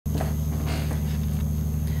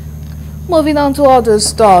Moving on to other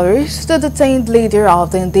stories, the detained leader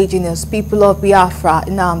of the indigenous people of Biafra,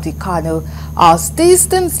 Kanu, has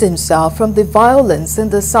distanced himself from the violence in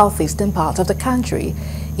the southeastern part of the country.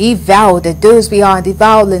 He vowed that those behind the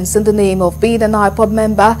violence in the name of being an IPOB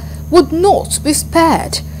member would not be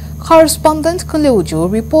spared. Correspondent Kanu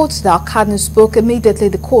reports that Kanu spoke immediately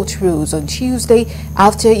the court rules on Tuesday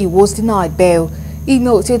after he was denied bail. He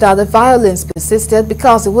noted that the violence persisted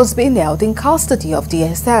because he was being held in custody of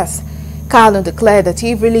DSS. Kanu declared that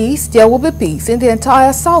if released, there will be peace in the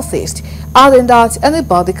entire southeast, adding that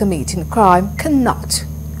anybody committing crime cannot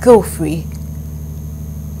go free.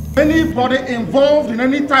 Anybody involved in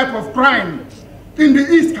any type of crime in the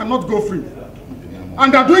east cannot go free,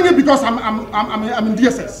 and they're doing it because I'm in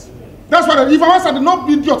DSS. That's why if I said no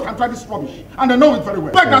idiot can try this rubbish, and they know it very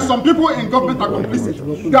well. Like that some people in government are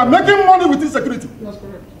complicit. They are making money with insecurity.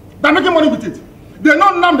 They're making money with it. They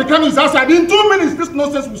know now the Kanu is outside. In 2 minutes, this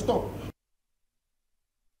nonsense will stop.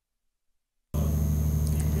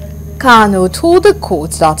 Kanu told the court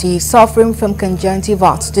that he is suffering from congenital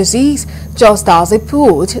heart disease, just as he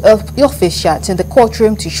pulled off his shirt in the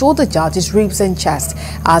courtroom to show the judge his ribs and chest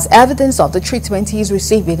as evidence of the treatment he is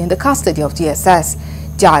receiving in the custody of DSS.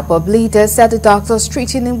 The IPOB leader said the doctors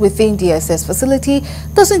treating him within the DSS facility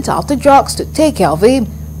doesn't have the drugs to take care of him,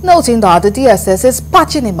 noting that the DSS is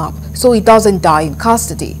patching him up so he doesn't die in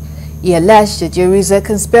custody. He alleged that there is a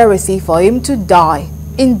conspiracy for him to die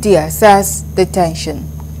in DSS detention.